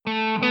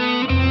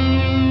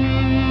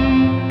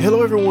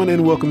Hello everyone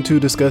and welcome to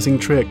Discussing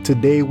Trek.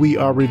 Today we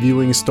are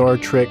reviewing Star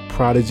Trek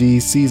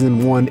Prodigy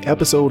Season 1,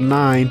 Episode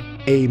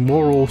 9, A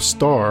Moral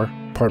Star,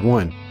 Part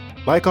 1.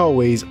 Like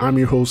always, I'm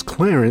your host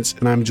Clarence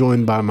and I'm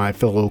joined by my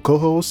fellow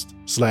co-hosts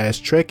 /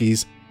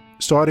 Trekkies,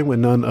 starting with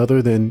none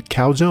other than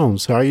Cal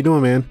Jones. How are you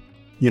doing, man?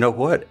 You know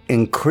what?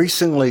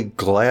 Increasingly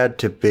glad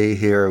to be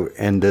here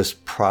in this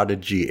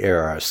Prodigy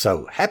era.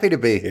 So happy to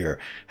be here.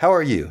 How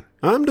are you?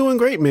 I'm doing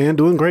great, man.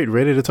 Doing great.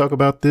 Ready to talk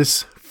about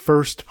this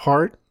first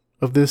part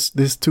of this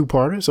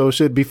two-parter, so it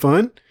should be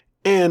fun.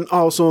 And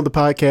also on the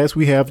podcast,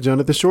 we have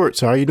Jonathan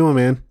Shorts. How are you doing,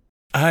 man?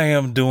 I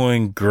am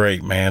doing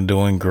great, man.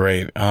 Doing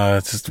great.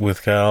 Just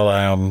with Kyle,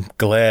 I am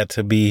glad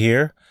to be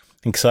here.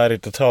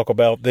 Excited to talk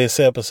about this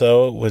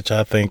episode, which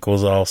I think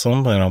was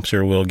awesome, and I'm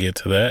sure we'll get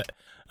to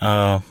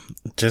that.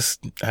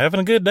 Just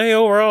having a good day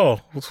overall,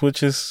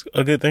 which is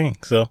a good thing.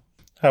 So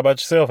how about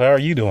yourself? How are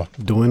you doing?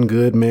 Doing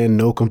good, man.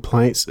 No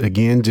complaints.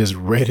 Again, just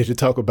ready to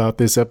talk about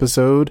this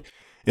episode.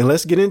 And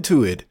let's get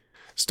into it.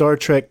 Star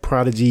Trek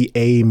Prodigy,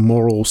 A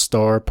Moral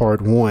Star,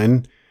 Part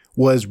 1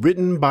 was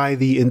written by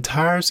the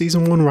entire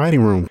Season 1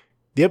 writing room.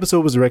 The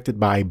episode was directed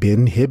by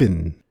Ben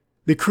Hibben.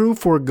 The crew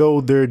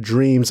forego their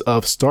dreams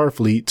of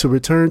Starfleet to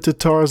return to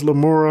Tars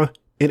Lamora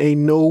in a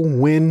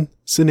no-win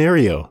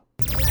scenario.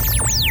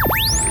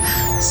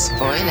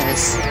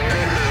 Spoilers.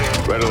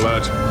 Red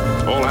alert.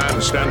 All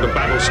hands stand to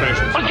battle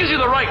station. What gives you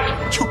the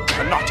right? You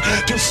cannot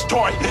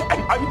destroy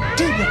an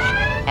idea.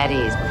 At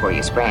ease before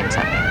you sprain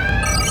something.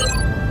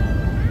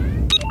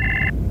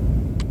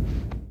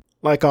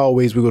 Like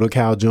always, we go to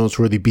Cal Jones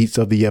for the beats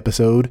of the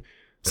episode.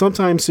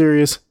 Sometimes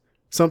serious,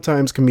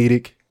 sometimes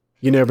comedic.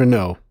 You never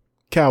know.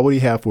 Cal, what do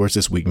you have for us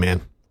this week, man?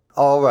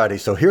 Alrighty,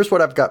 so here's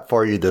what I've got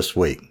for you this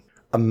week.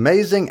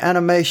 Amazing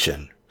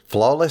animation,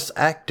 flawless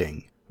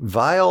acting,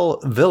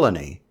 vile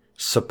villainy,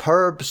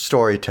 superb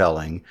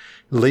storytelling,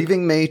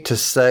 leaving me to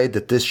say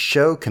that this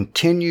show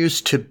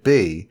continues to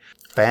be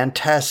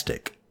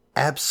fantastic.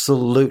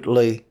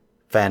 Absolutely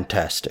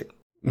fantastic.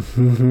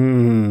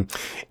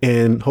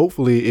 And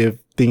hopefully, if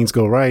things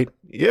go right,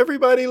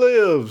 everybody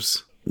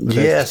lives.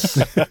 Yes.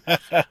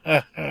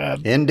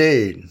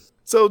 Indeed.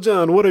 So,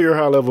 John, what is your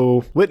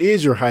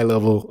high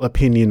level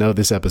opinion of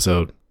this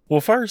episode? Well,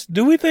 first,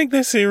 do we think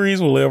this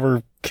series will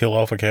ever kill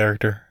off a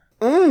character?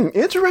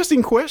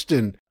 Interesting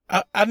question.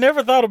 I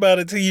never thought about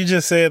it till you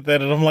just said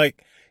that, and I'm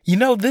like,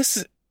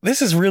 this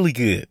is really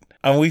good.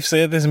 And we've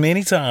said this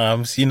many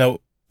times,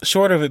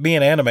 short of it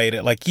being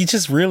animated, like you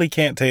just really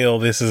can't tell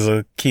this is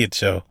a kid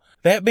show.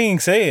 That being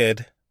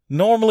said,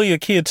 normally a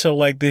kid show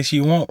like this,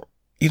 you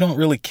don't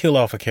really kill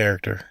off a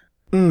character.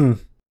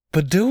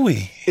 But do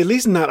we? At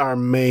least not our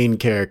main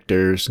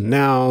characters.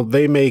 Now,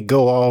 they may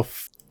go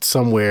off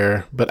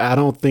somewhere, but I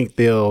don't think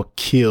they'll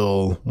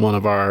kill one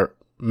of our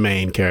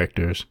main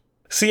characters.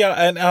 See,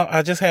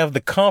 I just have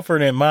the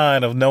comfort in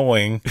mind of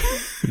knowing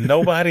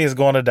nobody is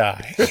going to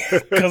die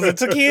because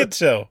it's a kid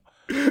show.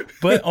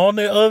 But on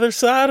the other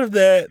side of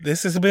that,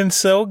 this has been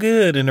so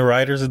good and the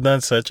writers have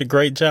done such a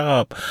great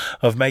job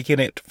of making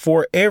it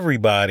for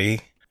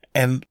everybody.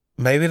 And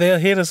maybe they'll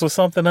hit us with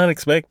something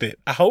unexpected.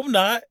 I hope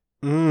not.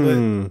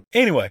 But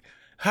anyway,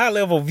 high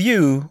level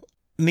view,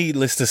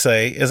 needless to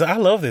say, is I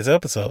love this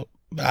episode.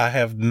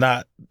 I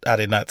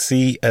did not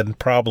see a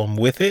problem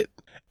with it.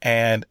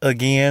 And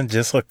again,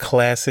 just a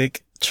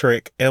classic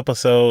Trek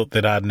episode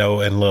that I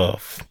know and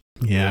love.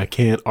 Yeah, I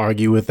can't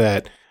argue with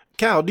that.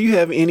 Cal, do you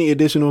have any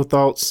additional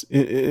thoughts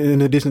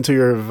in addition to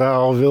your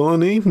vile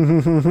villainy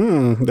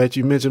that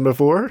you mentioned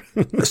before?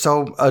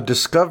 So a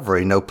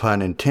discovery, no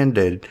pun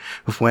intended,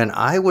 when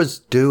I was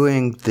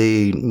doing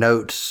the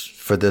notes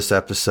for this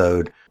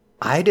episode,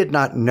 I did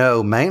not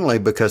know, mainly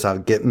because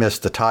I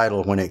missed the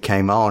title when it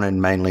came on,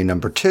 and mainly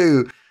number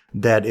 2,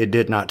 that it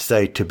did not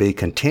say to be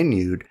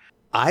continued.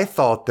 I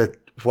thought that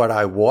what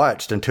I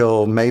watched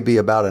until maybe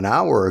about an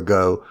hour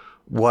ago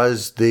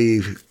was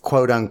the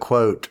quote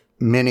unquote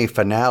mini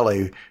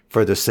finale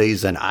for the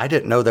season. I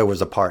didn't know there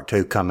was a part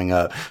 2 coming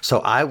up. So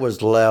I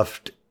was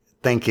left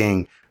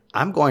thinking,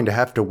 I'm going to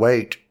have to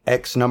wait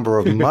X number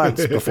of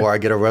months before I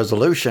get a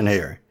resolution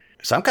here.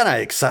 So I'm kind of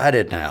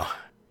excited now.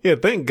 Yeah,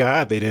 thank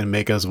God they didn't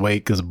make us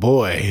wait, because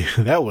boy,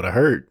 that would have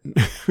hurt.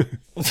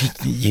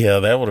 Yeah,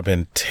 that would have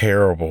been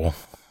terrible.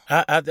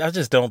 I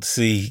just don't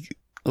see,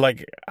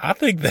 I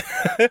think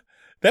that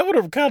that would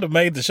have kind of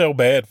made the show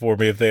bad for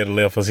me if they had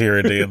left us here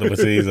at the end of the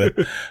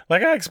season.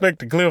 I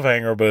expect a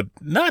cliffhanger, but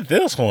not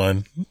this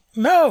one.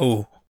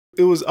 No.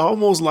 It was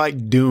almost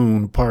like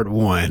Dune Part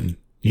 1,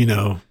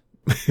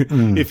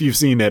 If you've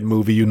seen that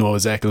movie, you know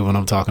exactly what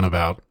I'm talking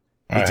about.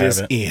 It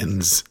just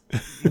ends.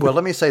 Well,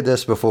 let me say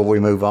this before we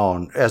move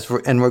on.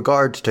 In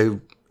regards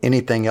to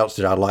anything else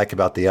that I like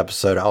about the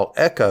episode, I'll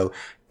echo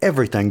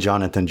everything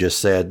Jonathan just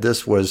said.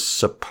 This was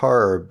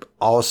superb,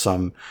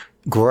 awesome,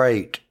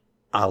 great.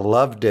 I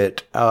loved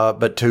it.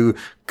 But to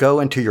go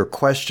into your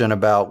question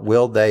about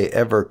will they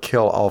ever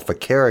kill off a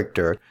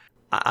character,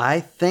 I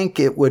think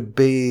it would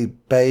be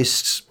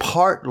based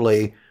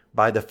partly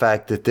by the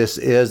fact that this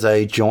is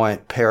a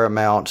joint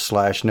Paramount /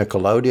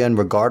 Nickelodeon,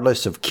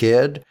 regardless of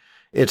kid.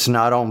 It's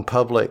not on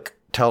public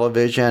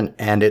television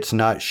and it's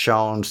not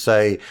shown,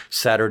 say,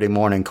 Saturday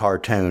morning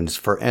cartoons.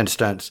 For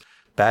instance,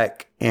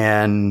 back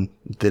in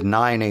the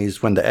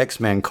 90s when the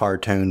X-Men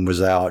cartoon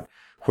was out,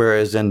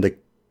 whereas in the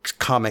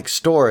comic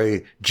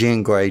story,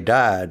 Jean Grey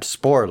died.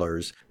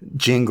 Spoilers.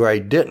 Jean Grey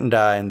didn't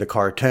die in the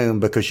cartoon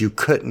because you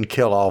couldn't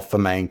kill off the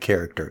main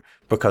character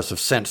because of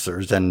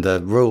censors and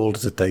the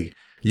rules that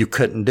you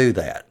couldn't do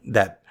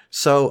that.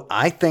 So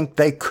I think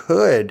they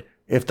could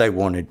if they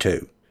wanted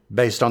to,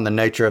 based on the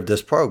nature of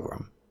this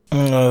program.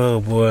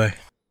 Oh, boy.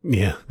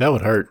 Yeah, that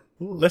would hurt.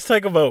 Let's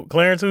take a vote.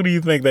 Clarence, who do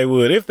you think they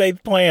would? If they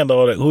planned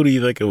on it, who do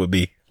you think it would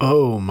be?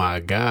 Oh, my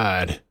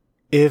God.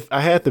 If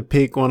I had to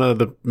pick one of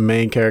the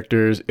main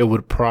characters, it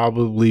would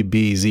probably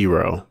be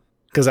Zero.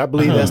 Because I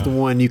believe that's the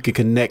one you could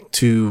connect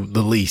to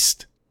the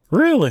least.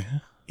 Really?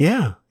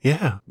 Yeah.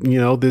 You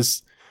know,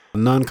 this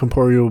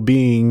non-corporeal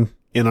being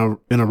in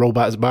a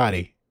robot's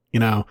body. You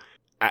know,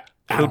 I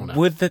don't know.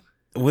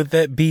 Would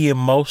that be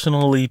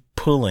emotionally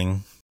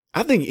pulling?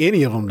 I think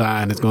any of them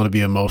dying is going to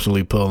be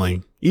emotionally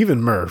pulling.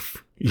 Even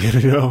Murph, you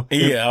know?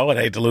 Yeah, I would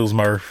hate to lose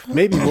Murph.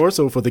 Maybe more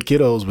so for the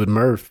kiddos with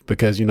Murph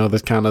because, you know,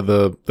 that's kind of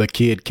the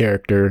kid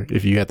character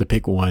if you had to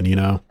pick one, you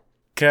know?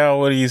 Cal,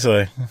 what do you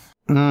say?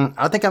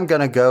 I think I'm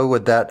going to go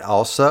with that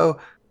also.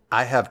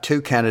 I have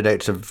two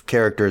candidates of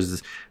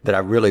characters that I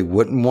really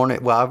wouldn't want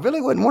it. Well, I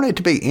really wouldn't want it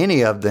to be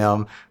any of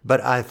them,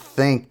 but I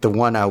think the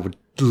one I would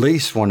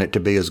least want it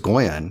to be is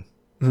Gwen.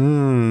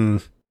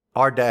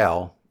 Or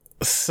Dal.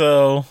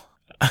 So,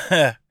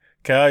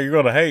 Kyle, you're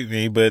going to hate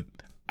me, but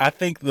I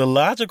think the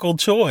logical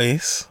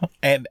choice,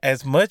 and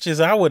as much as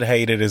I would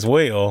hate it as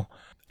well,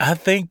 I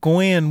think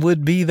Gwen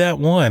would be that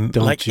one.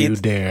 Don't you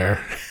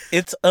dare.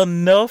 It's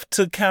enough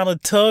to kind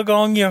of tug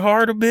on your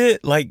heart a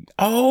bit. Like,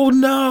 oh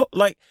no.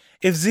 Like,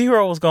 if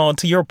Zero was gone,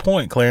 to your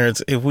point,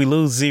 Clarence, if we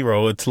lose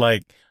Zero, it's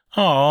like,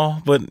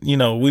 oh, but, you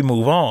know, we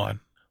move on.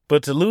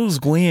 But to lose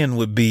Gwen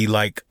would be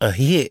like a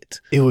hit.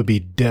 It would be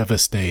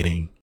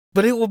devastating.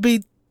 But it would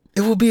be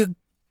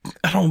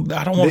I don't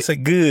want to say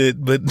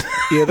good, but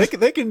yeah,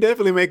 they can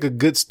definitely make a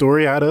good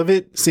story out of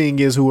it,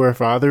 seeing as who her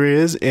father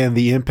is and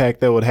the impact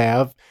that would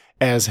have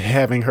as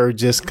having her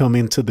just come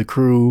into the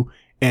crew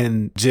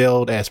and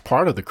gelled as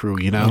part of the crew,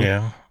 you know?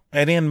 Yeah.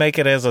 And then make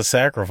it as a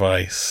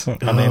sacrifice.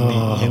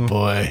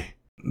 Boy.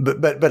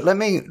 But let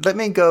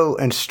me go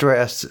and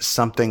stress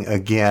something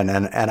again,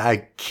 and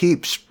I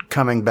keep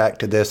coming back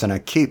to this and I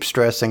keep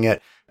stressing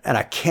it, and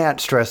I can't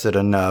stress it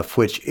enough,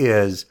 which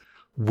is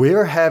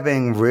we're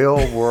having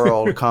real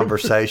world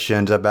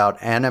conversations about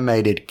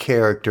animated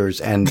characters,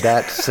 and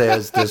that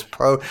says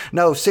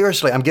no,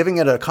 seriously, I'm giving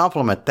it a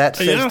compliment. That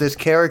says this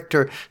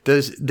character,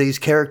 these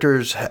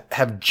characters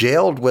have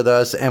gelled with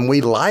us and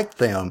we like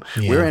them.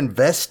 Yeah. We're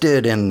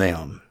invested in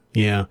them.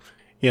 Yeah,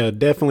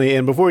 definitely.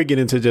 And before we get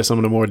into just some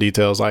of the more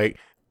details, like,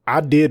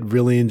 I did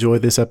really enjoy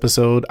this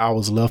episode. I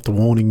was left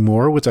wanting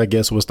more, which I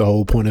guess was the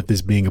whole point of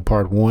this being a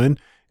part one.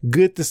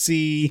 Good to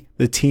see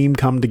the team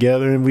come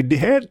together, and we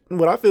had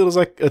what I feel is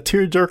like a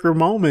tearjerker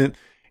moment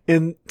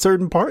in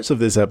certain parts of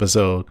this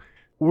episode.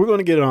 We're going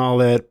to get on all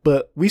that,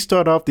 but we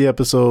start off the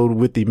episode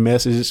with the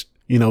message.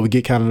 You know, we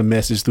get kind of the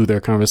message through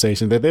their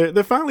conversation that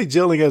they're finally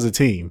gelling as a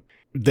team.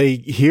 They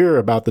hear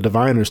about the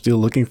diviner still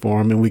looking for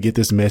him, and we get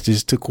this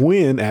message to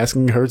Quinn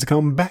asking her to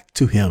come back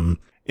to him.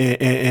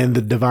 And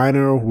the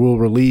diviner will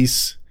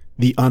release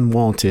the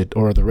unwanted,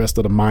 or the rest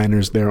of the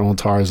miners there on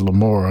Tars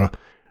Lamora,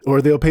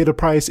 or they'll pay the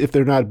price if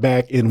they're not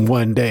back in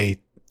one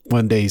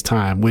day's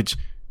time, which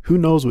who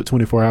knows what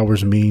 24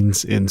 hours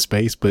means in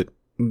space, but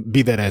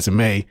be that as it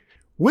may.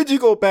 Would you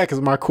go back is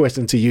my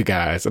question to you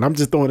guys. And I'm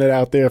just throwing it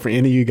out there for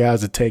any of you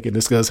guys to take and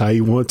discuss how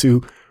you want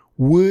to.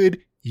 Would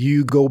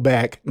you go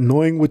back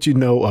knowing what you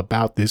know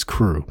about this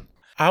crew?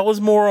 I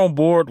was more on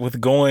board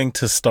with going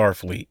to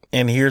Starfleet.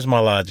 And here's my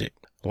logic.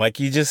 Like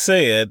you just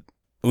said,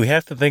 we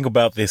have to think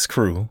about this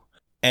crew.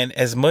 And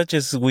as much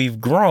as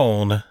we've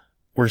grown,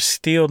 we're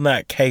still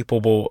not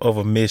capable of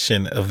a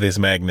mission of this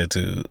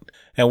magnitude.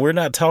 And we're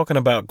not talking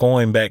about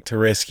going back to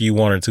rescue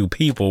one or two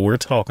people. We're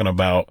talking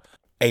about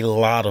a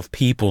lot of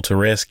people to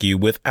rescue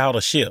without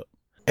a ship.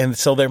 And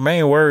so their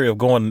main worry of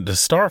going to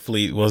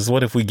Starfleet was,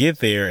 what if we get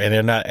there and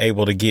they're not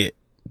able to get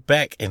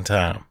back in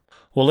time?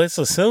 Well, let's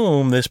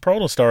assume this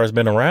protostar has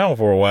been around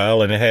for a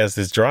while and it has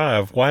this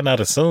drive. Why not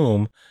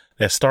assume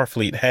that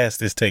Starfleet has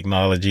this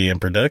technology in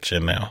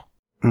production now?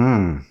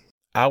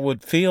 I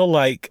would feel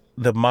like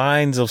the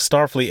minds of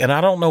Starfleet, and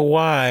I don't know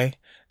why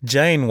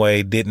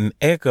Janeway didn't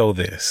echo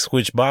this,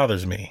 which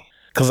bothers me,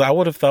 because I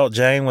would have thought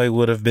Janeway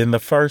would have been the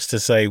first to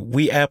say,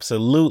 we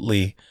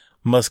absolutely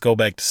must go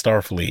back to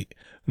Starfleet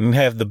and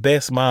have the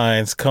best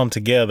minds come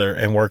together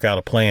and work out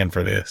a plan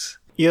for this.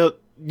 Yeah,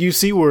 you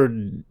see where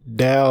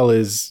Dal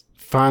is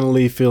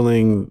finally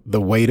feeling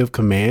the weight of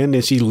command,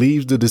 and she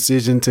leaves the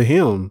decision to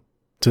him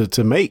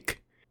to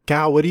make.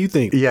 Kyle, what do you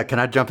think? Yeah, can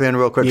I jump in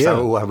real quick? Yeah.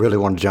 I really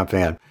want to jump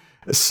in.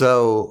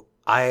 So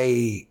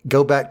I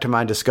go back to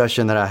my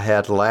discussion that I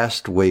had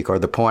last week, or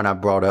the point I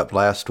brought up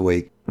last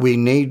week. We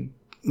need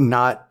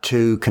not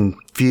to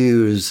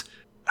confuse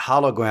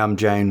hologram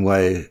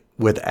Janeway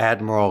with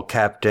Admiral,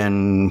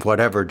 Captain,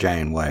 whatever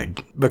Janeway,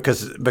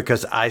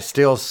 because I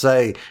still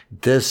say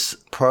this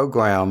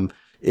program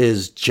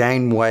is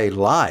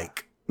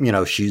Janeway-like. You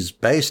know, she's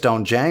based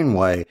on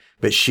Janeway,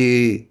 but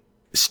she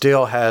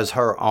still has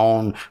her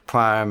own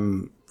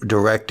prime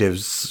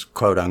directives,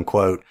 quote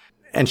unquote.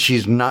 And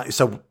she's not,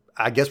 so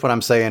I guess what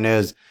I'm saying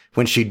is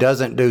when she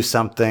doesn't do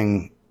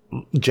something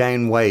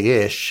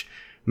Janeway-ish,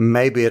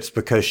 maybe it's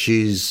because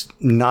she's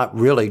not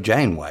really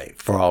Janeway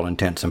for all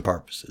intents and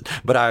purposes.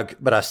 But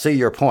I see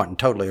your point and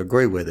totally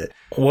agree with it.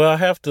 Well, I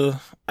have to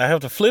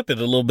flip it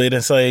a little bit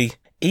and say,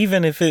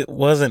 even if it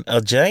wasn't a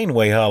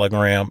Janeway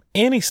hologram,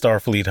 any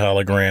Starfleet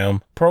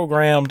hologram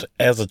programmed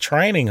as a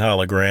training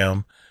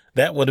hologram,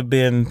 that would have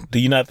been, do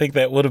you not think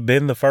that would have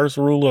been the first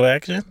rule of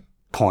action?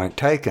 Point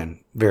taken.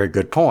 Very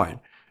good point.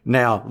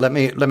 Now, let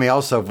me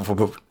also,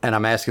 and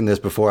I'm asking this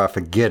before I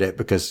forget it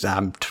because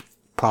I'm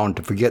prone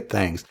to forget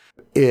things,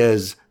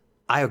 is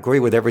I agree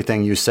with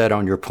everything you said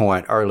on your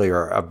point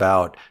earlier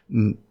about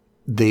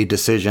the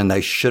decision they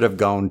should have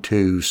gone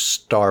to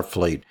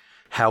Starfleet.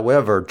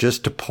 However,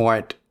 just to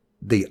point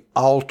the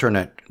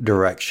alternate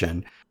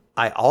direction,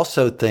 I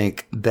also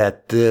think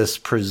that this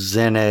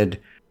presented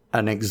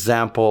an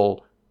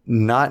example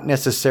not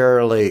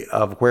necessarily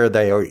of where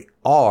they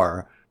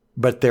are,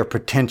 but their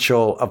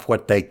potential of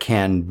what they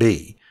can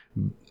be.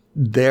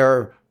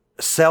 Their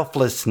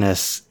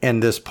selflessness in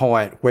this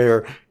point,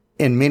 where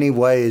in many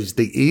ways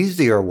the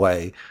easier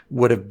way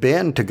would have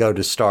been to go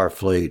to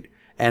Starfleet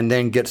and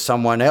then get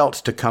someone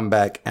else to come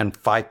back and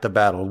fight the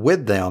battle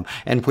with them,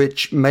 and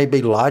which may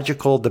be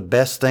logical, the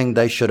best thing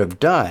they should have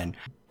done.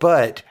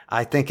 But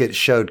I think it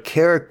showed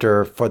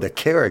character for the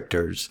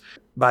characters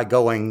by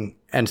going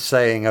and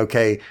saying,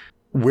 okay,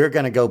 we're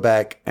going to go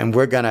back and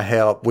we're going to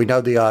help. We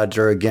know the odds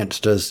are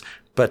against us,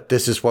 but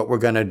this is what we're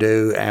going to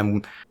do.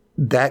 And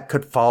that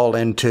could fall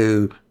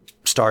into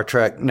Star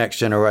Trek Next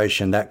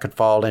Generation. That could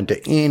fall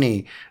into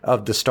any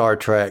of the Star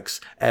Treks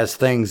as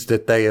things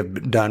that they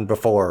have done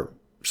before.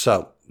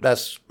 So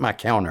that's my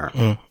counter.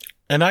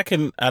 And I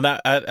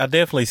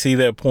definitely see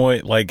that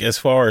point. Like, as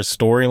far as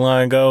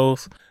storyline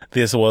goes,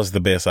 this was the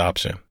best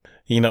option.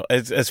 You know,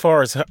 as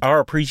far as our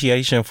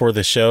appreciation for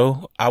the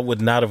show, I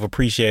would not have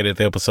appreciated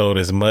the episode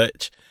as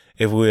much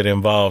if we had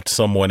involved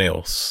someone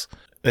else.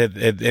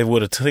 It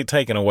would have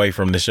taken away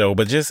from the show.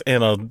 But just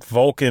in a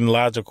Vulcan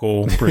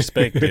logical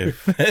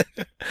perspective,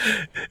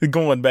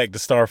 going back to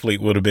Starfleet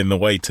would have been the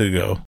way to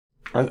go.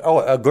 Oh,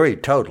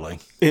 agreed, totally.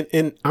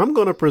 And I'm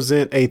going to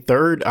present a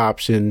third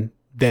option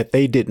that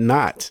they did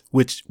not,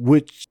 which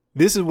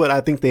this is what I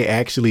think they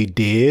actually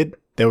did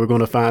that we're going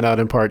to find out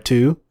in part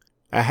 2.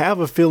 I have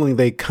a feeling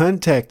they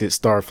contacted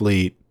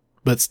Starfleet,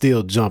 but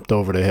still jumped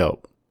over to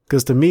help.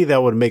 Because to me,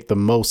 that would make the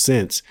most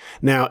sense.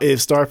 Now, if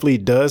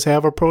Starfleet does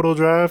have a proto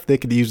drive, they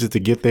could use it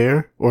to get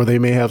there, or they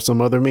may have some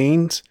other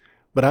means.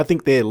 But I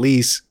think they at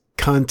least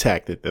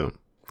contacted them,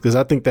 because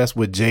I think that's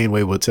what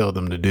Janeway would tell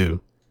them to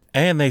do.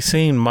 And they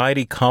seem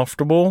mighty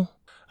comfortable.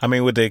 I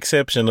mean, with the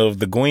exception of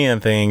the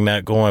Gwen thing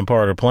not going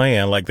part of the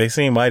plan, like, they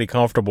seem mighty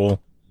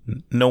comfortable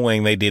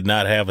knowing they did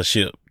not have a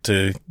ship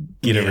to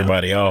get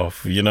everybody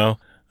off, you know?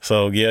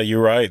 So, yeah,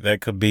 you're right.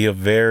 That could be a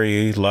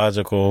very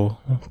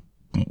logical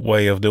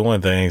way of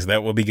doing things.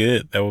 That would be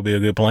good. That would be a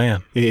good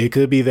plan. It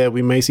could be that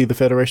we may see the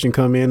Federation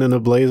come in a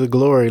blaze of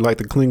glory like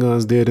the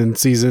Klingons did in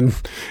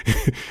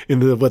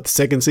the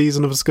second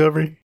season of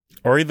Discovery?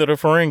 Or either the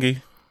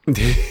Ferengi.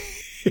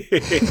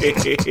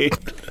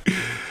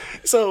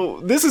 So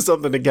this is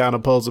something that kind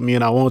of puzzled me,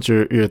 and I want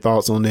your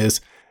thoughts on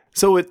this.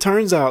 So it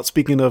turns out,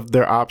 speaking of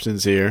their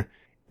options here,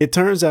 it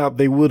turns out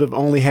they would have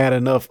only had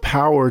enough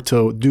power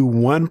to do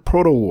one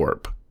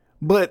proto-warp.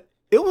 But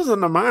it was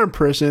under my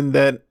impression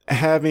that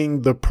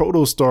having the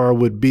protostar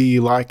would be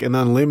like an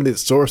unlimited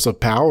source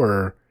of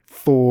power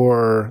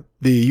for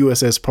the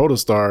USS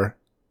Protostar.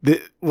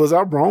 Was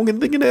I wrong in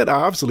thinking that? I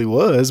obviously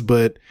was,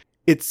 but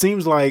it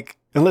seems like,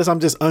 unless I'm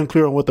just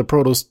unclear on what the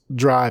proto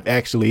drive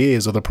actually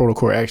is, or the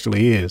protocore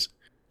actually is.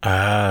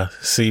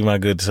 See, my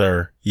good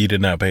sir, you did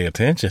not pay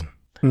attention.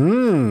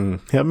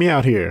 Help me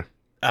out here.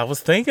 I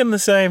was thinking the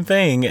same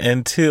thing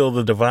until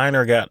the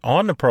diviner got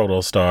on the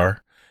protostar,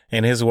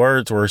 and his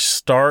words were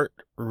start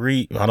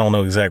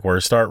recharging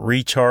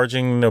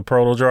the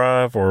proto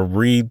drive,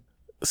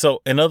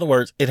 so in other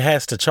words, it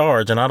has to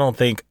charge, and I don't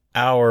think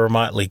our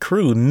motley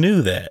crew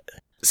knew that.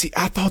 See,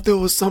 I thought there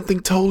was something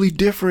totally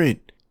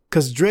different.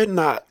 Because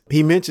Dreadnought,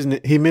 he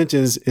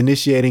mentions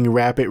initiating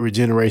rapid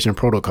regeneration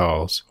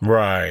protocols.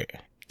 Right.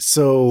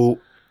 So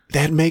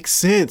that makes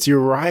sense. You're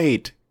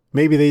right.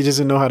 Maybe they just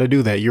didn't know how to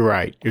do that. You're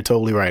right. You're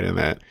totally right in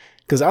that.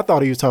 Because I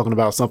thought he was talking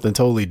about something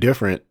totally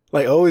different.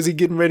 Like, oh, is he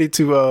getting ready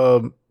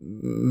to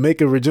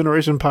make a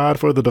regeneration pod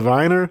for the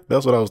diviner?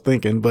 That's what I was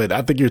thinking. But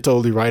I think you're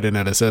totally right in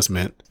that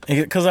assessment.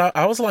 Because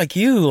I was like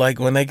you, like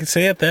when they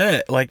said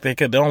that, like they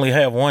could only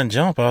have one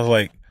jump, I was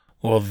like,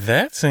 well,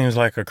 that seems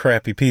like a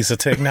crappy piece of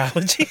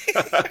technology.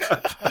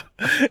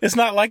 It's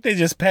not like they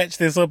just patched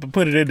this up and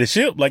put it in the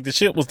ship. Like, the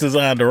ship was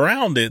designed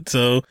around it.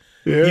 So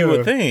you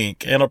would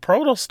think. And a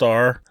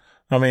protostar,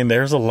 I mean,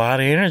 there's a lot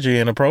of energy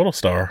in a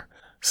protostar.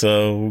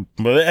 So,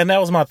 and that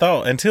was my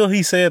thought. Until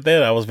he said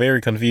that, I was very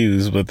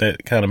confused, but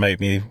that kind of made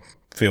me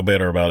feel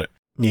better about it.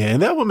 Yeah,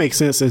 and that would make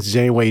sense since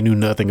Janeway knew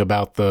nothing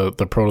about the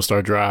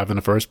Protostar drive in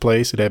the first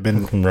place. It had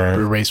been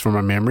erased from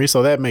her memory,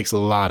 so that makes a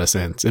lot of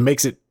sense. It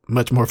makes it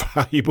much more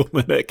valuable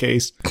in that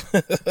case.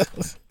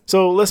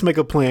 So let's make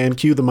a plan.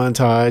 Cue the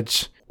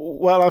montage.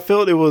 While I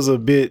felt it was a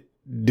bit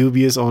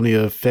dubious on the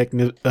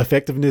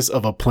effectiveness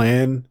of a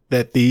plan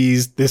that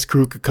this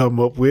crew could come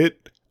up with,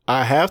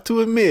 I have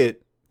to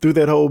admit, through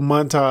that whole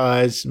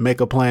montage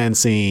make a plan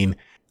scene,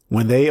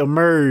 when they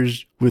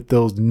emerged with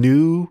those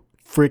new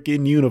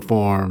freaking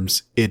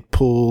uniforms, it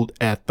pulled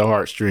at the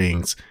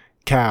heartstrings.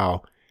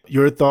 Cal,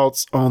 your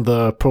thoughts on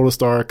the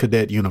Protostar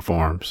cadet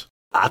uniforms?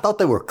 I thought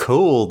they were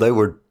cool. They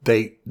were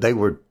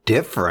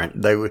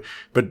different. They were,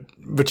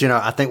 but you know,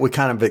 I think we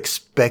kind of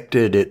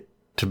expected it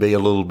to be a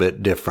little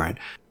bit different.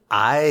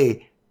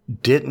 I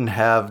didn't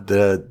have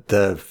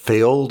the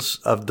feels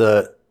of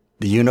the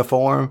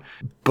uniform,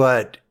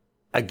 but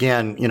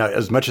again, you know,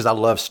 as much as I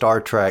love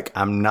Star Trek,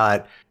 I'm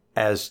not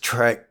as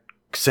Trek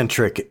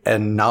centric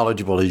and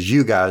knowledgeable as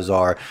you guys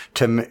are.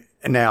 To me,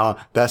 now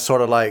that's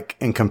sort of like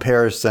in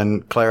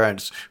comparison,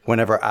 Clarence,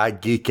 whenever I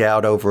geek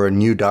out over a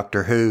new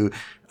Doctor Who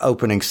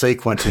opening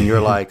sequence and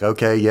you're like,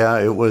 okay, yeah,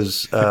 it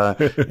was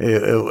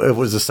it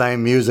was the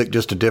same music,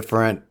 just a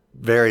different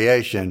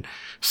variation.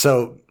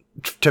 So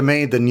to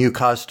me, the new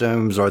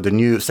costumes or the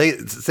new see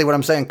what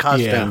I'm saying,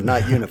 costume,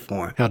 not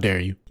uniform. How dare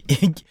you?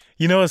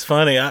 You know, it's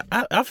funny.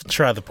 I've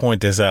tried to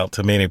point this out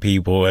to many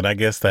people, and I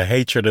guess the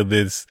hatred of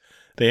the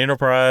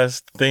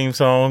Enterprise theme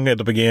song at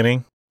the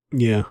beginning.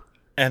 Yeah.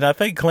 And I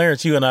think,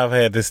 Clarence, you and I have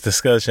had this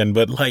discussion,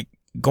 but like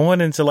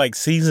going into like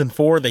season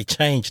 4, they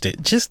changed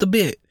it just a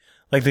bit.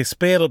 Like they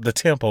sped up the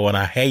tempo, and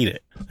I hate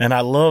it. And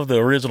I love the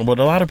original, but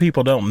a lot of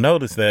people don't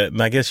notice that.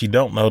 And I guess you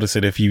don't notice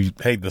it if you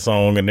hate the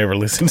song and never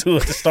listen to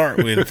it to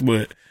start with.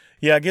 But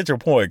yeah, I get your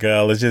point,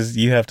 Kyle. It's just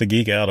you have to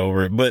geek out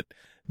over it. But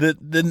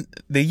the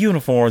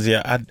uniforms,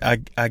 yeah,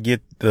 I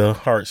get the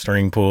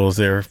heartstring pulls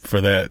there for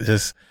that.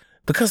 Just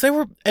because they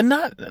were, and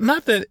not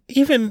that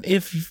even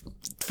if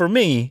for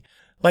me,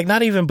 like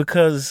not even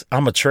because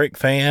I'm a Trek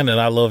fan and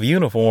I love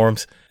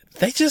uniforms.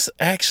 They just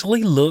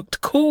actually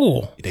looked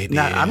cool.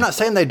 Now, I'm not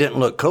saying they didn't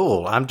look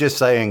cool. I'm just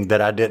saying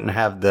that I didn't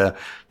have the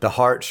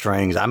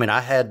heartstrings. I mean, I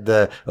had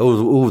the,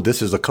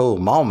 this is a cool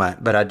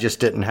moment, but I just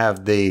didn't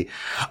have the,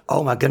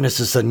 oh my goodness,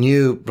 it's a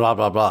new blah,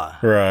 blah, blah.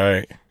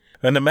 Right.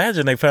 And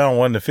imagine they found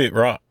one to fit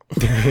Rock.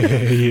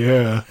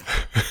 Yeah.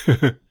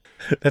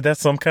 That's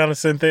some kind of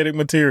synthetic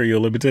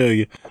material, let me tell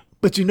you.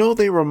 But you know,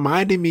 they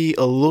reminded me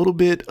a little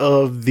bit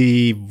of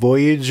the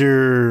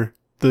Voyager,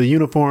 the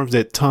uniforms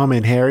that Tom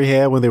and Harry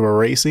had when they were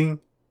racing.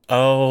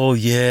 Oh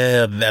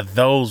yeah,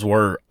 those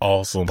were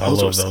awesome. I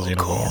love those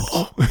uniforms.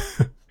 Cool.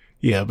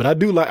 Yeah, but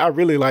I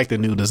really like the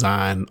new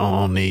design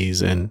on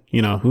these, and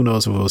you know, who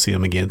knows if we'll see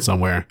them again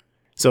somewhere.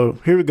 So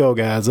here we go,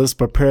 guys. Let's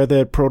prepare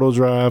that proto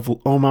drive.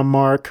 On my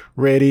mark,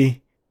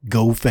 ready,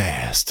 go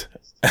fast.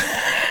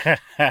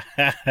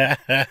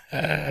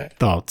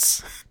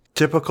 Thoughts?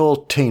 Typical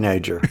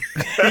teenager.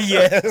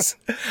 Yes.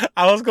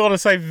 I was going to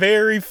say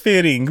very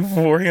fitting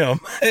for him.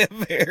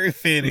 Very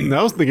fitting.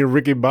 I was thinking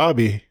Ricky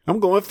Bobby. I'm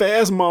going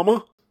fast,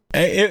 mama.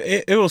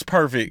 It was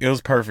perfect. It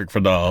was perfect for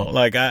Dahl.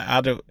 Like,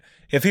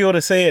 if he would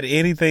have said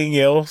anything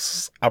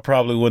else, I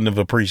probably wouldn't have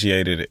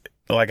appreciated it.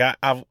 Like,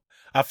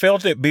 I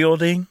felt it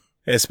building,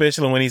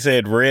 especially when he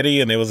said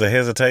ready and there was a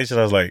hesitation.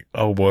 I was like,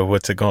 oh boy,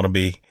 what's it going to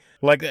be?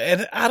 Like,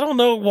 and I don't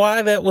know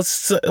why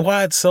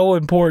why it's so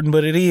important,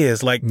 but it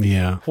is. Like,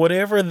 yeah,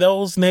 whatever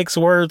those next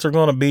words are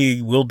going to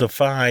be will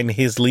define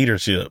his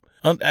leadership.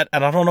 And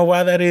I don't know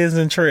why that is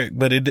in Trek,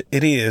 but it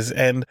is.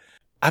 And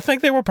I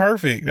think they were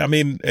perfect. I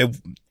mean,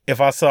 if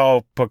I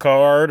saw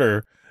Picard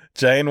or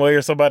Janeway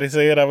or somebody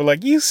say it, I was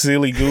like, you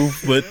silly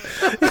goof, but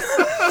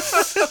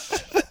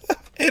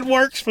it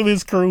works for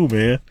this crew,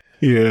 man.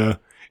 Yeah.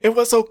 And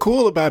what's so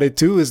cool about it,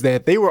 too, is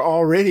that they were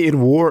already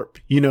in warp.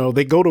 You know,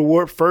 they go to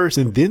warp first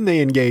and then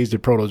they engage the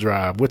proto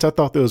drive, which I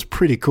thought that was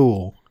pretty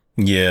cool.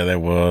 Yeah,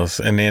 that was.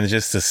 And then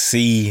just to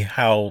see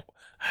how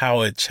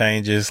it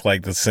changes,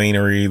 like the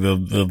scenery,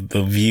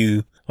 the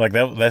view, like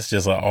that's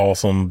just an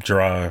awesome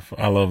drive.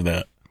 I love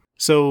that.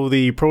 So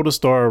the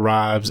Protostar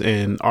arrives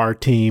and our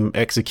team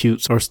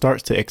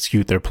starts to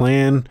execute their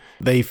plan.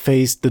 They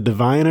face the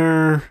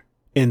Diviner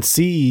and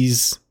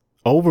sees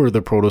over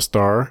the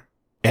Protostar,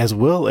 as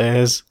well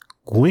as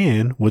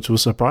Gwen, which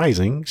was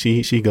surprising.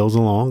 She goes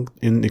along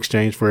in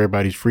exchange for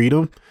everybody's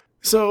freedom.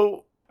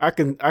 So I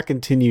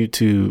continue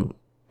to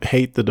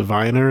hate the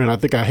Diviner, and I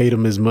think I hate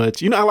him as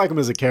much. You know, I like him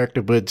as a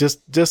character, but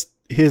just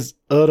his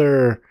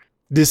utter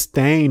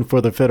disdain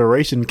for the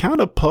Federation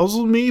kind of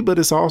puzzled me, but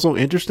it's also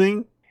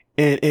interesting.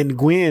 And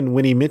Gwen,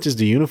 when he mentions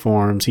the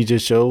uniforms, he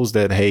just shows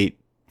that hate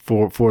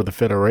for the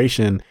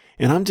Federation.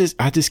 And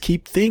I just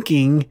keep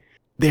thinking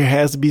there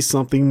has to be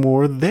something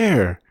more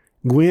there.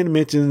 Gwen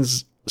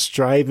mentions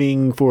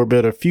striving for a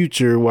better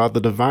future, while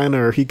the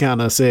Diviner, he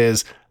kind of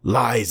says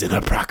lies and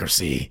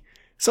hypocrisy.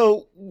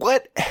 So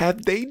what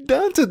have they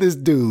done to this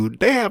dude?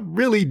 They have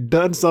really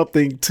done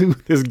something to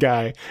this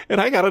guy. And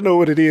I got to know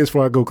what it is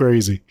before I go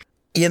crazy.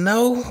 You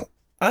know,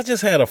 I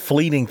just had a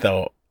fleeting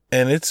thought,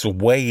 and it's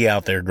way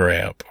out there,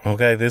 Grab.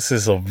 Okay, this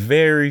is a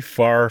very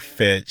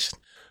far-fetched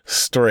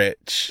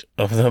stretch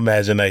of the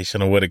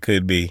imagination of what it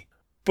could be.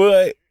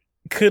 But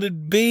could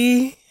it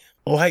be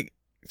like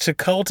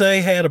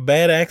Chakotay had a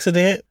bad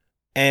accident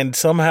and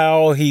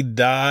somehow he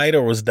died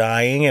or was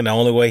dying, and the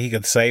only way he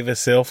could save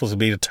himself was to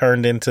be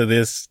turned into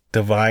this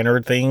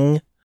diviner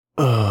thing?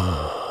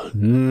 I'm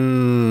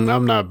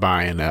not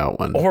buying that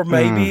one. Or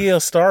maybe a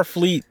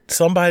Starfleet,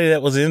 somebody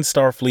that was in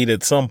Starfleet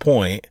at some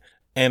point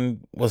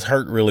and was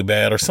hurt really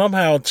bad, or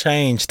somehow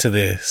changed to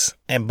this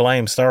and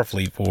blame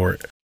Starfleet for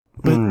it.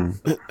 But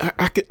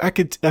I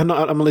know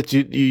I'm gonna let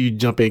you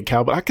jump in,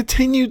 Cal, but I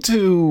continue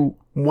to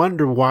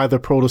wonder why the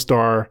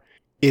protostar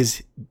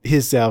is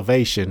his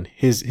salvation,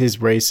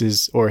 his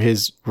races or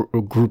his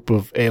group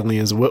of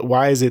aliens.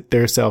 Why is it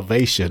their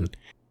salvation?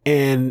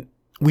 And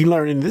we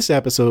learn in this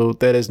episode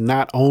that it's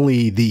not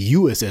only the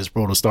USS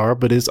protostar,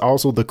 but it's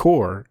also the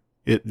core.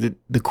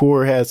 The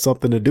core has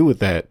something to do with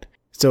that.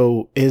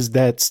 So is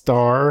that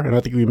star, and I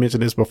think we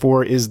mentioned this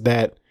before, is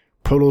that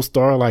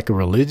protostar like a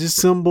religious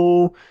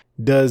symbol?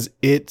 Does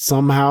it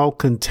somehow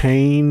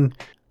contain,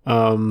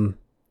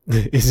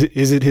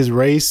 is it his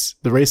race,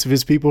 the race of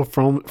his people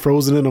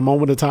frozen in a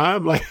moment of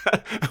time? Like,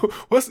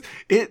 what's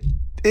it?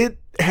 It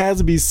has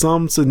to be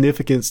some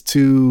significance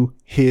to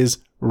his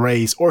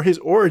race or his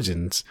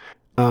origins.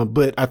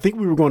 But I think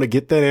we were going to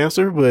get that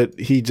answer, but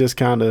he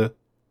kind of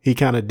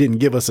didn't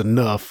give us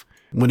enough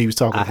when he was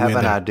talking. I have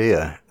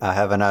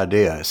an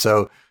idea.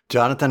 So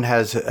Jonathan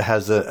has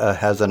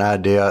an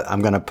idea.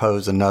 I'm going to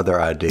pose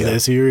another idea.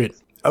 Let's hear it.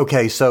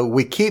 Okay, so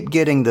we keep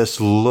getting this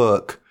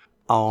look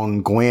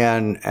on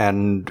Gwen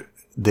and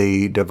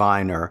the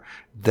diviner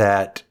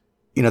that,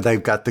 you know,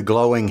 they've got the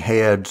glowing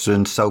heads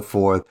and so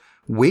forth.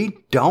 We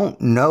don't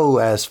know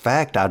as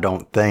fact, I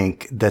don't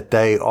think, that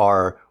they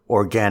are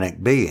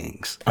organic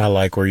beings. I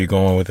like where you're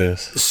going with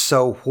this.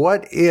 So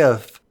what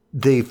if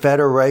the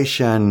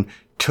Federation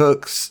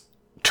took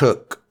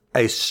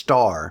a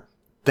star,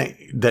 that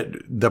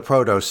the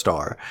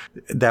protostar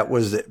that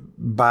was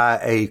by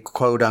a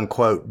quote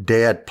unquote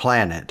dead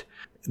planet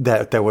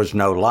that there was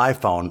no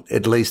life on,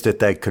 at least that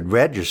they could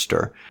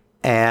register,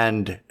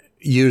 and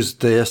use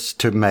this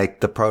to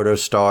make the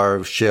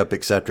protostar ship,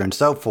 etc., and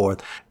so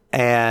forth.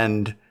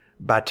 And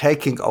by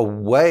taking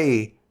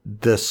away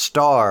the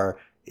star,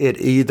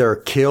 it either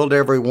killed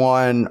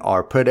everyone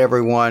or put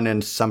everyone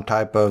in some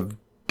type of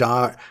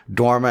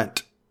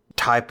dormant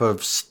type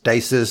of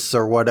stasis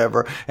or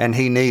whatever, and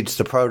he needs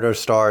the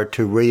protostar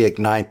to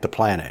reignite the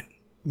planet.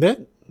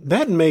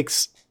 That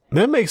makes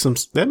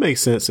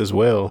sense as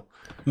well.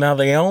 Now,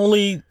 the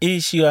only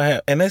issue I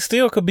have, and it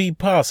still could be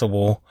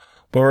possible,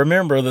 but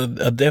remember,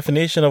 a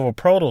definition of a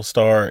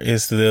protostar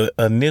is the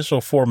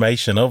initial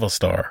formation of a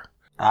star.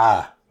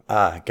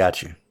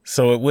 Got you.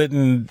 So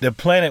the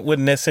planet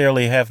wouldn't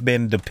necessarily have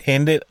been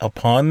dependent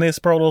upon this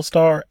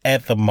protostar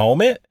at the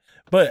moment,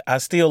 but I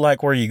still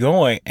like where you're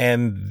going.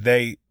 And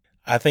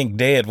I think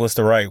dead was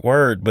the right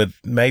word, but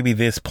maybe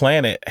this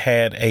planet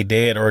had a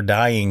dead or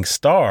dying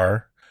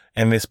star,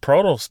 and this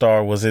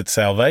protostar was its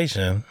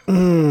salvation.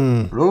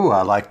 Ooh,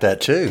 I like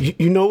that too.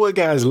 You know what,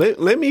 guys?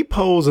 Let me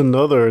pose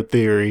another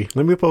theory.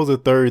 Let me pose a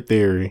third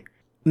theory.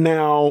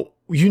 Now,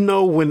 you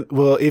know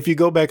if you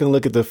go back and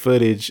look at the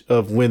footage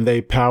of when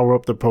they power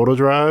up the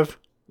protodrive,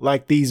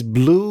 like these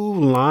blue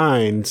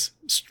lines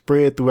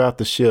spread throughout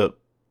the ship,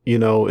 you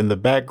know, in the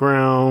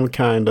background,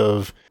 kind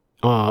of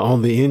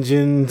on the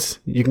engines,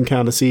 you can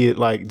kind of see it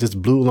like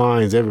just blue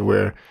lines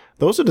everywhere.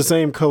 Those are the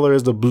same color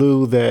as the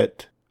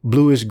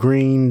bluish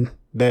green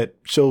that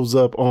shows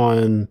up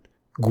on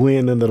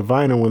Gwen and the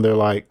Diviner when they're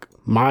like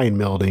mind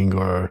melding,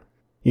 or,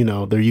 you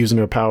know, they're using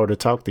their power to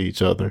talk to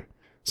each other.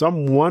 So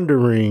I'm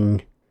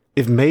wondering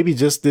if maybe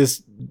just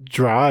this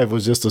drive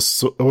was just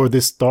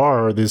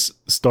this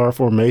star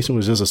formation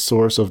was just a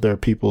source of their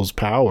people's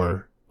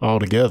power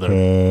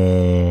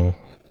altogether.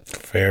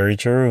 Very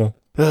true.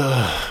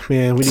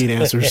 Man, we need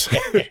answers.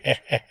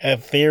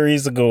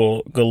 Theories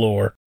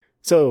galore.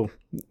 So,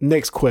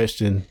 next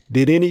question.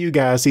 Did any of you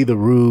guys see the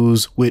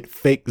ruse with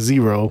Fake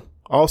Zero,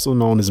 also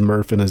known as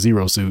Murph in a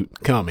Zero suit,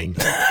 coming?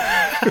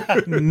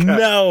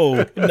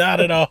 No, not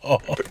at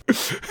all.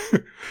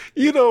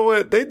 You know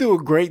what? They do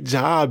a great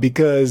job,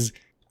 because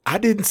I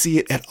didn't see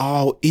it at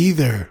all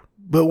either.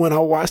 But when I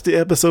watched the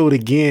episode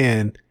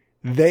again,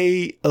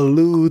 they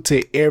allude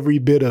to every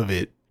bit of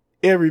it.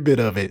 Every bit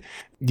of it.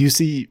 You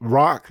see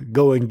Rock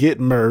go and get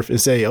Murph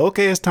and say,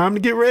 okay, it's time to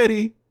get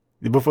ready.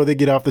 Before they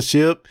get off the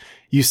ship,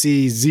 you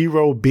see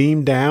Zero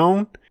beam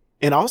down.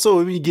 And also,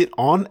 when you get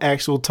on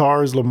actual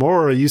Tars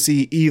Lamora, you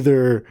see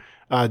either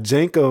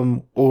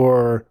Jankum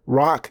or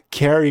Rock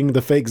carrying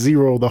the Fake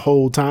Zero the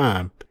whole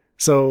time.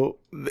 So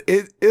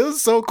it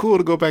was so cool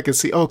to go back and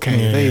see,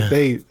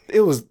 okay,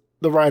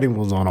 the writing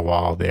was on a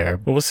wall there.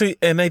 Well, see,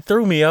 and they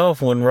threw me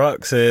off when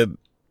Rock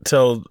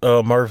told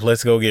Murph,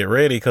 let's go get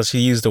ready, because she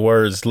used the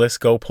words, let's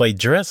go play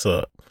dress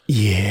up.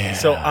 Yeah.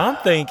 So I'm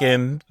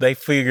thinking they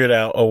figured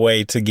out a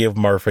way to give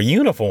Murph a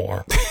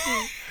uniform.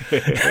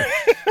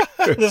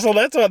 So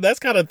that's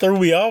kind of threw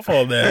me off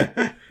on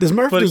that. Does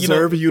Murph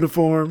deserve a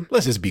uniform?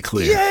 Let's just be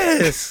clear.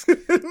 Yes.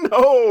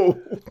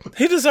 No.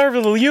 He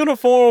deserves a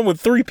uniform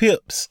with 3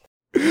 pips.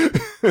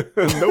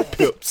 No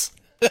pips.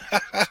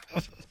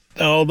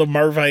 Oh, the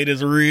Murph hate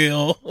is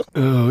real.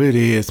 Oh, it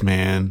is,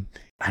 man.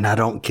 And I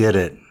don't get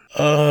it.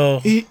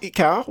 Oh,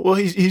 Kyle, well,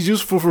 he's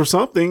useful for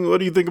something. What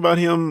do you think about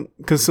him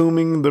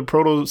consuming the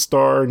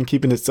protostar and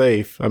keeping it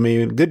safe? I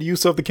mean, good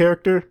use of the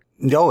character.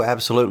 No,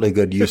 absolutely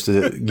good use of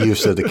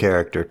the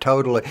character,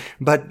 totally.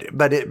 But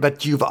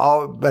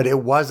it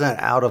wasn't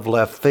out of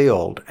left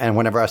field. And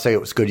whenever I say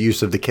it was good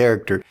use of the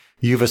character,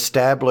 you've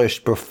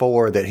established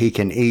before that he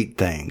can eat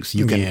things.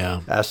 You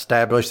can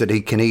establish that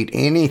he can eat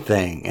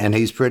anything, and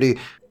he's pretty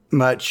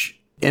much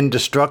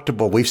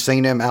indestructible. We've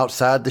seen him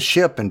outside the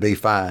ship and be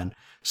fine.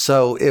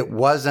 So it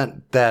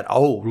wasn't that,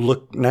 oh,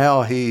 look,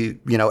 now he,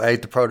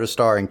 ate the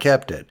protostar and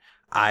kept it.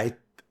 I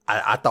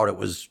thought it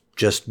was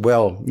just,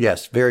 well,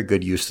 yes, very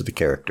good use of the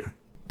character.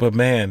 but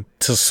man,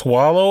 to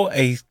swallow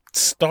a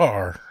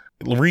star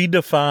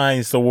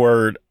redefines the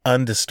word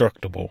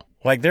indestructible.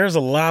 Like, there's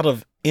a lot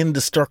of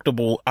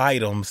indestructible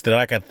items that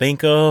I could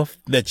think of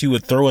that you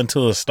would throw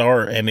into a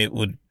star and it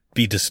would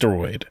be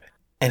destroyed.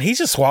 And he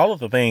just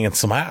swallowed the thing and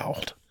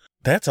smiled.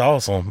 That's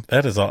awesome.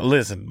 That is,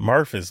 listen,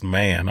 Murph is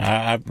man.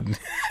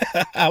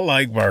 I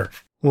like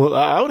Murph. Well,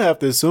 I would have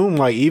to assume,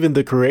 like, even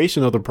the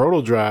creation of the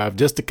proto drive,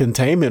 just the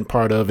containment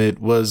part of it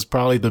was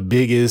probably the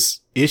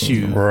biggest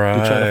issue. Right.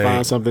 To try to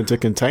find something to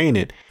contain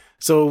it.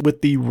 So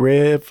with the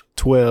Rev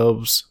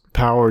 12's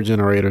power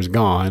generators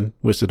gone,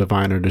 which the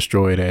Diviner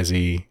destroyed as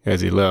he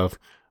left,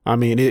 I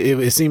mean,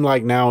 it seemed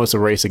like now it's a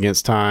race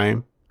against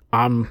time.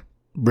 I'm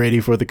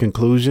ready for the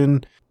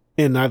conclusion.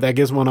 And I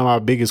guess one of my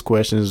biggest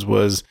questions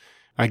was,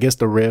 I guess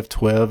the Rev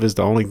 12 is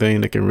the only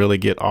thing that can really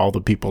get all the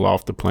people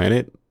off the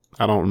planet.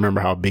 I don't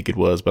remember how big it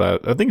was,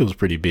 but I think it was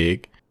pretty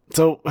big.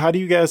 So how do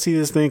you guys see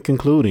this thing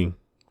concluding?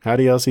 How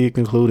do y'all see it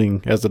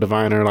concluding as the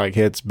Diviner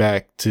heads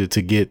back to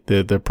get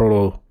the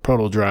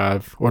proto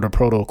drive or the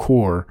proto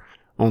core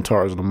on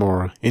Tars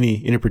Lamora?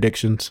 Any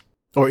predictions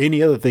or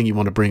any other thing you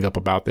want to bring up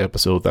about the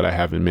episode that I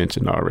haven't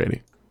mentioned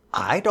already?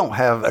 I don't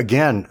have,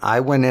 again, I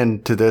went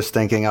into this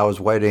thinking I was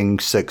waiting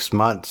 6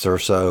 months or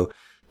so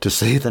to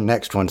see the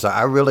next one. So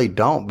I really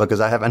don't, because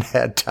I haven't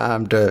had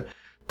time to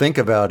think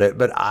about it,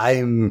 but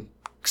I'm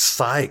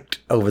psyched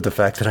over the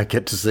fact that I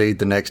get to see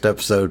the next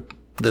episode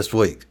this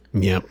week.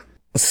 Yep.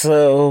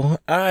 So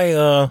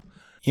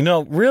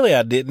really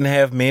I didn't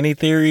have many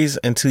theories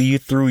until you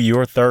threw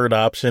your third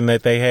option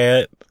that they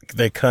had.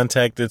 They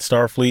contacted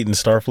Starfleet and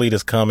Starfleet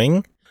is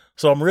coming.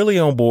 So I'm really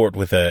on board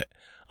with that.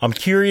 I'm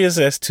curious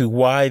as to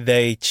why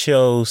they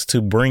chose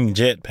to bring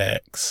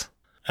jetpacks.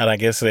 And I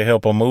guess they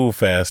help them move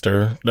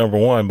faster, number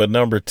one. But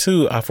number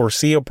two, I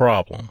foresee a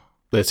problem.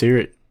 Let's hear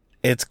it.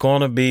 It's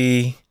going to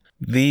be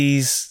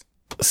these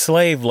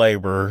slave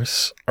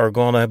laborers are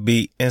going to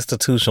be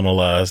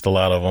institutionalized, a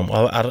lot of them.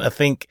 I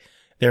think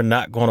they're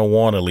not going to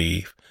want to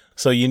leave.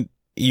 So you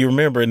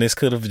remember, and this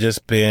could have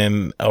just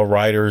been a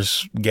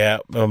writer's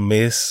gap, a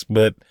miss,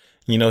 but,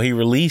 he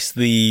released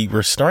the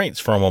restraints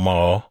from them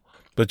all.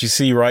 But you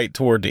see right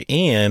toward the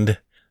end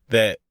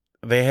that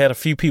they had a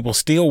few people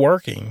still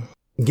working.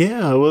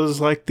 Yeah, it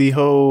was like the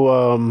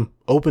whole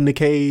open the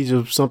cage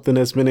of something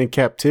that's been in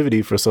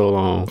captivity for so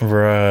long.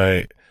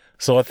 Right.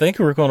 So I think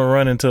we're going to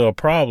run into a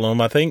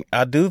problem. I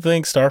do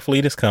think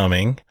Starfleet is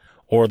coming,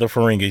 or the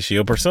Ferengi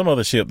ship, or some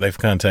other ship they've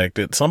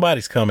contacted.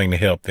 Somebody's coming to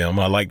help them.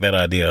 I like that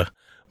idea.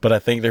 But I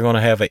think they're going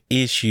to have an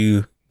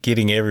issue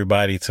getting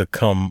everybody to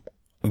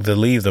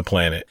leave the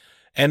planet.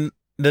 And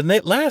the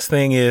last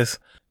thing is,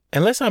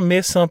 unless I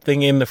missed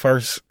something in the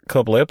first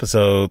couple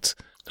episodes,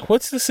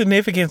 what's the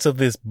significance of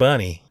this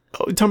bunny?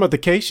 Oh, you talking about the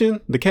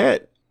Cation, the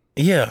cat?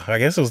 Yeah, I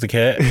guess it was the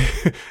cat.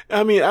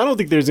 I mean, I don't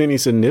think there's any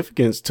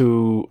significance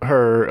to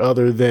her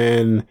other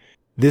than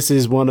this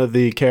is one of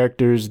the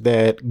characters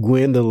that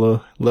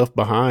Gwendolyn left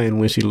behind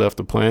when she left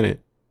the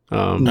planet.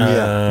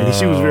 And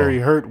she was very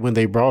hurt when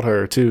they brought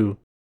her too.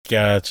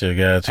 Gotcha.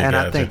 And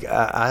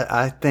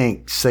I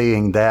think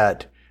seeing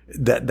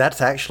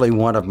that's actually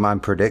one of my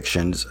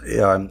predictions.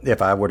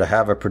 If I were to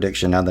have a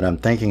prediction now that I'm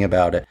thinking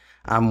about it,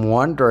 I'm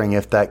wondering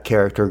if that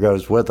character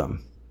goes with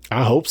them.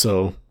 I hope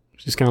so.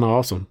 She's kind of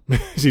awesome.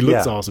 She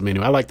looks awesome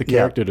anyway. I like the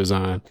character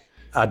design.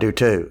 I do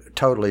too.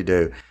 Totally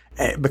do.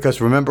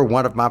 Because remember,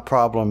 one of my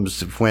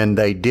problems when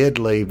they did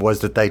leave was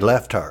that they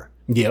left her.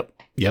 Yep.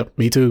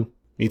 Me too.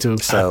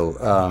 So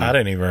I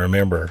didn't even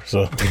remember.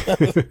 So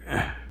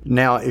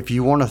now, if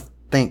you want to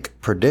think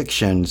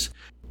predictions,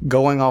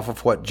 going off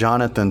of what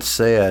Jonathan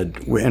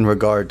said in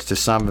regards to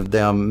some of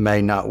them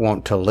may not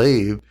want to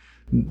leave,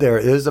 there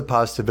is a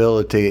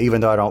possibility,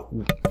 even though I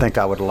don't think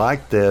I would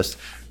like this,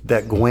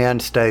 that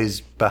Gwen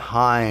stays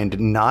behind,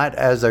 not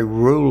as a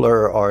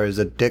ruler or as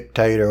a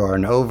dictator or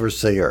an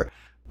overseer,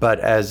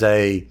 but as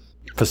a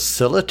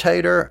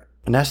facilitator.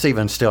 And that's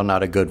even still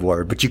not a good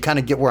word, but you kind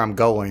of get where I'm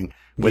going.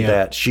 with Yeah.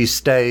 that. She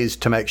stays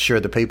to make sure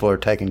the people are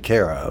taken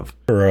care of.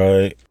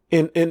 Right.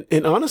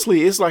 And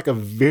honestly, it's like a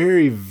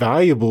very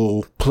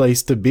valuable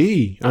place to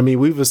be. I mean,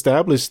 we've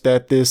established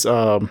that this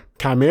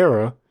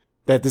chimera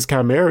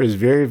is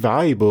very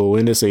valuable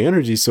and it's an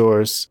energy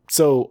source.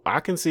 So I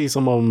can see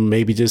some of them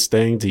maybe just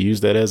staying to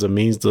use that as a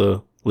means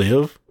to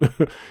live,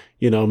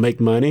 make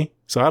money.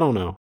 So I don't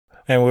know.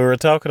 And we were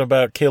talking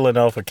about killing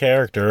off a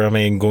character. I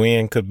mean,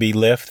 Gwen could be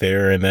left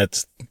there, and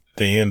that's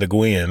the end of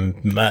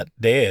Gwen. Not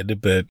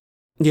dead, but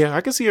Yeah,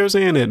 I can see her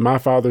saying that my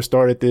father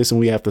started this and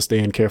we have to stay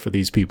and care for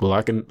these people.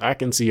 I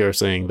can see her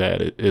saying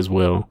that as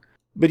well.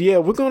 But yeah,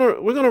 we're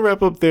gonna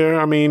wrap up there.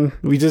 I mean,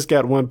 we just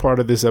got one part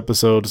of this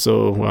episode,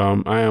 so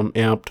I am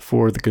amped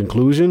for the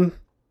conclusion.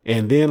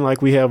 And then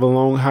we have a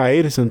long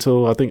hiatus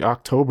until I think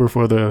October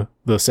for the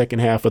second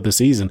half of the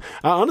season.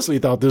 I honestly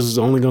thought this was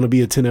only going to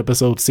be a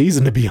 10-episode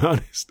season, to be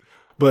honest.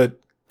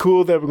 But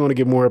cool that we're going to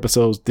get more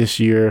episodes this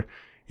year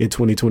in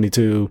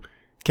 2022.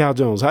 Cal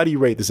Jones, how do you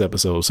rate this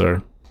episode,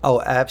 sir?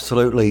 Oh,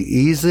 absolutely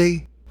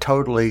easy.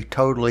 Totally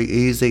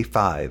easy.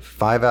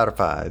 5 out of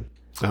 5.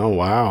 Oh,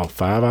 wow.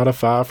 5 out of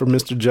 5 for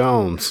Mr.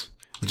 Jones.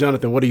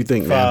 Jonathan, what do you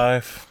think,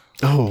 man? 5.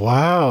 Oh,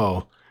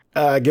 wow.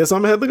 I guess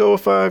I'm going to have to go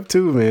with 5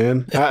 too,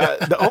 man.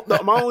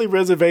 My only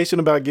reservation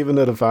about giving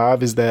it a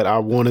 5 is that I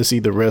want to see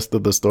the rest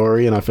of the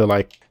story. And I feel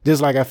like,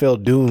 just like I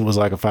felt Dune was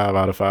like a 5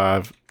 out of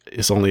 5,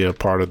 it's only a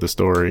part of the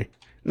story.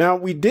 Now,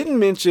 we didn't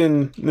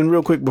mention, and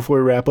real quick before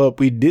we wrap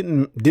up, we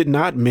did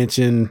not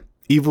mention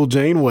Evil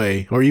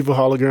Janeway or Evil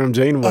Hologram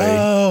Janeway.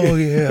 Oh,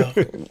 yeah.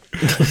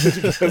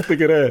 Think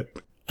of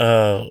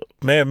that.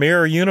 Man,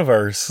 mirror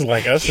universe.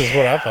 That's just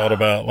what I thought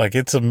about.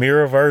 It's a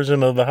mirror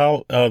version of the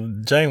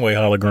Janeway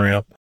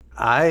hologram.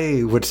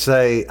 I would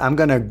say I'm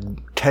going to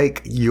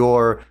take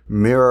your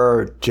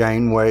mirror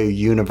Janeway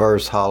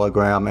universe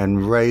hologram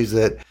and raise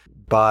it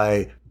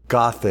by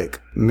Gothic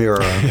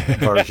mirror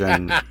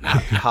version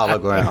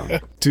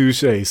hologram.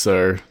 Touche,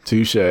 sir.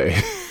 Touche.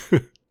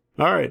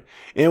 All right.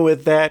 And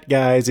with that,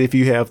 guys, if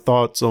you have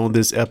thoughts on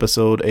this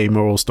episode, A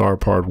Moral Star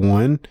Part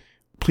 1,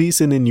 please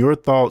send in your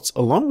thoughts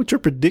along with your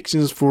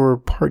predictions for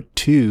Part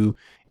 2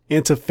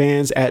 into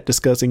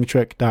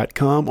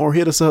fans@discussingtrek.com or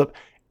hit us up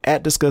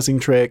at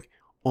discussingtrek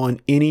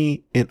on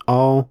any and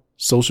all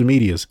social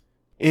medias.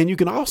 And you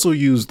can also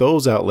use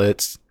those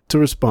outlets to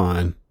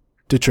respond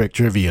to Trek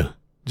Trivia.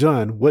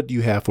 John, what do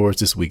you have for us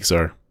this week,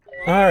 sir?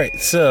 All right.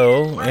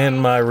 So in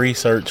my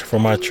research for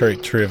my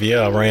Trek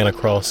Trivia, I ran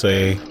across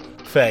a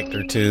fact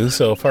or two.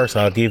 So first,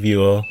 I'll give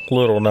you a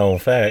little known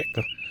fact.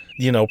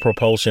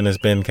 Propulsion has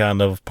been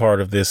kind of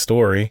part of this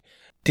story.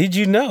 Did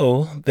you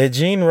know that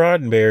Gene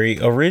Roddenberry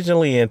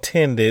originally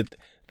intended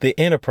the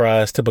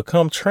Enterprise to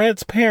become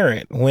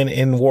transparent when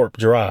in warp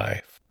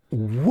drive?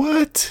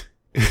 What?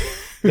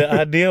 The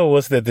idea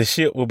was that the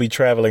ship will be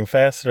traveling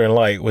faster than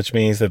light, which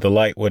means that the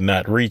light would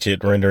not reach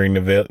it, rendering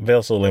the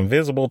vessel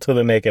invisible to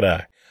the naked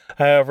eye.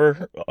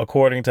 However,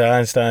 according to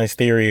Einstein's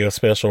theory of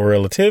special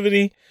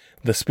relativity,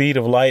 the speed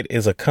of light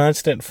is a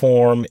constant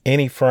form.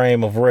 Any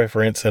frame of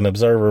reference an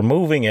observer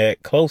moving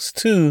at close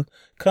to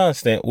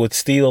constant would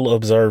still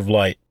observe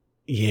light.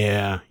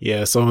 Yeah.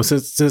 So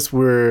since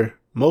we're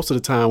most of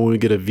the time when we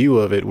get a view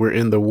of it, we're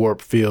in the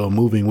warp field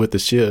moving with the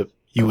ship.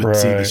 You would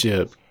see the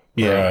ship.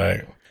 Yeah.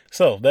 Right.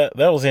 So that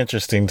was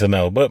interesting to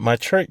know. But my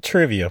Trek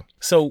Trivia.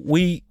 So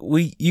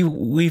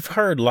we've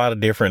heard a lot of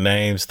different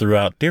names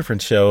throughout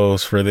different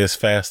shows for this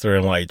faster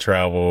than light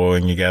travel,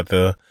 and you got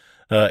the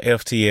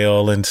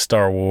FTL in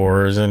Star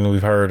Wars, and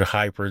we've heard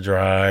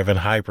hyperdrive and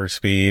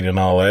hyperspeed and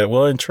all that.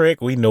 Well, in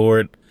Trek, we know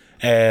it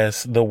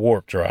as the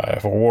warp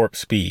drive or warp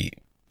speed.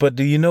 But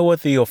do you know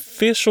what the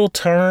official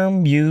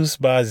term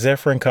used by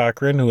Zefram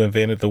Cochrane, who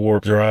invented the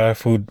warp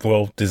drive, who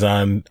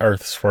designed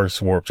Earth's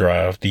first warp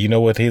drive? Do you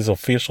know what his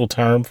official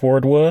term for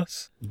it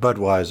was?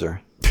 Budweiser.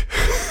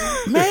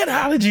 Man,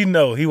 how did you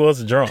know? He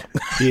was drunk.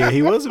 Yeah,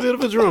 he was a bit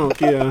of a drunk.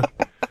 Yeah.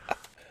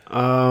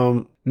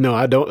 No,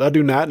 I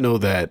do not know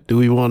that. Do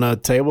we want to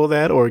table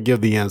that or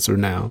give the answer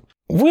now?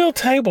 We'll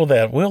table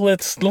that. We'll let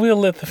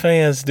the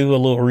fans do a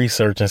little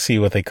research and see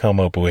what they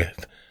come up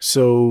with.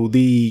 So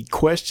the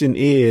question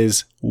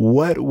is,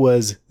 what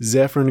was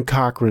Zefram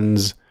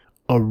Cochrane's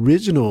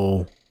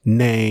original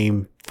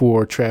name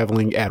for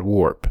traveling at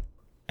warp?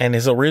 And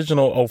his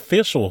original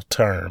official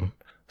term.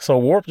 So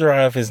warp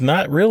drive is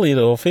not really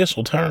the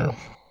official term.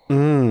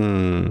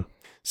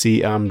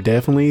 See, I'm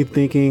definitely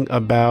thinking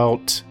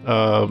about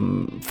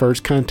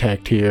First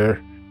Contact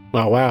here.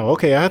 Oh, wow.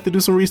 Okay, I have to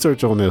do some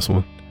research on this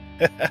one.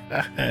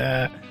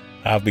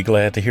 I'll be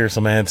glad to hear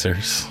some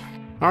answers.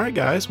 All right,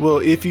 guys. Well,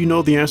 if you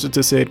know the answer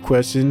to said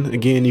question,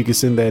 again, you can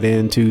send that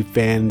in to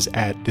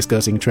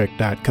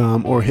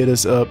fans@discussingtrek.com or hit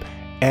us up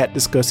at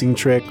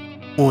discussingtrek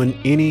on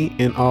any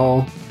and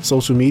all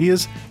social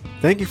medias.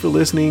 Thank you for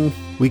listening.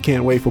 We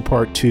can't wait for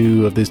part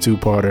 2 of this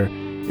 2-parter.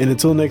 And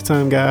until next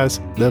time, guys,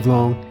 live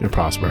long and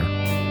prosper.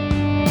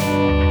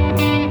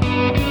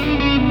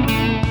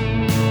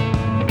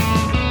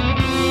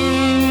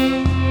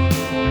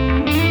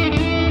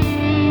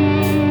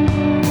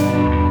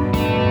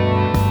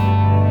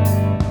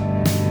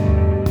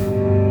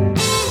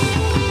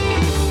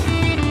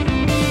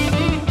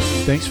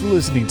 Thanks for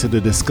listening to the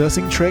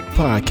Discussing Trek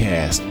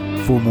podcast.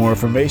 For more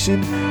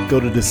information, go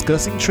to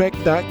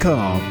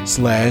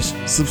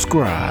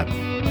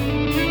discussingtrek.com/subscribe.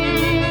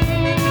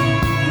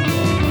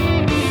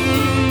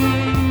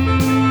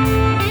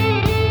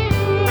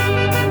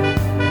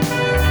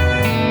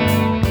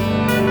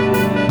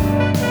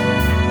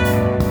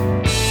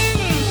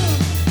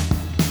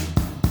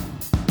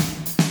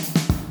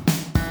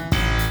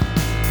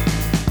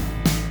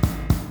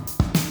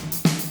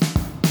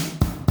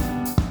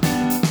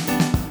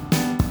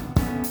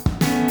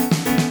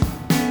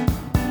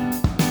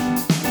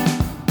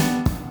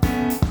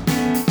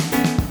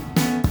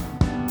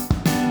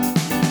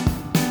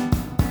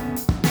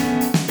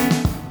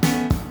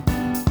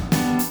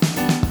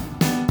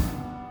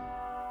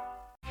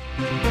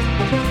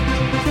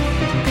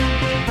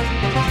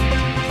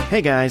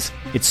 Hey guys,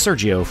 it's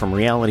Sergio from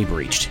Reality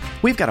Breached.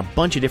 We've got a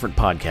bunch of different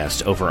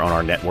podcasts over on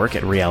our network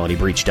at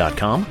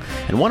realitybreach.com,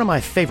 and one of my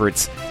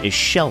favorites is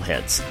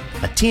Shellheads,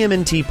 a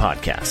TMNT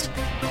podcast.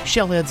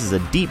 Shellheads is a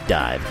deep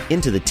dive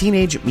into the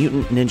Teenage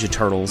Mutant Ninja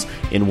Turtles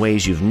in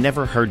ways you've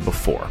never heard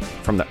before.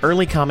 From the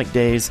early comic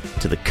days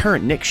to the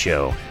current Nick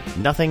show,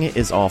 nothing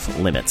is off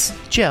limits.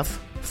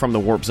 Jeff, from the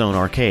Warp Zone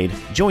Arcade,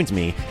 joins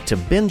me to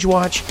binge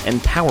watch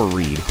and power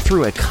read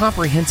through a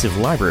comprehensive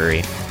library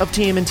of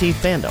TMNT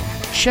fandom.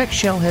 Check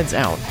Shellheads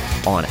out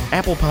on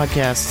Apple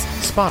Podcasts,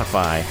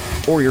 Spotify,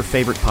 or your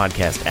favorite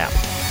podcast app.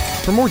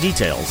 For more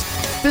details,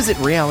 visit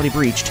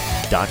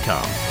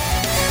realitybreached.com.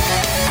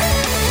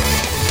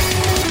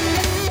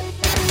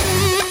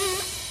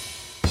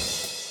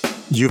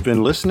 You've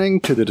been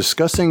listening to the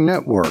Discussing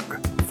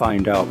Network.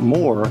 Find out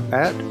more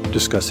at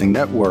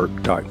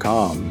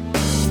discussingnetwork.com.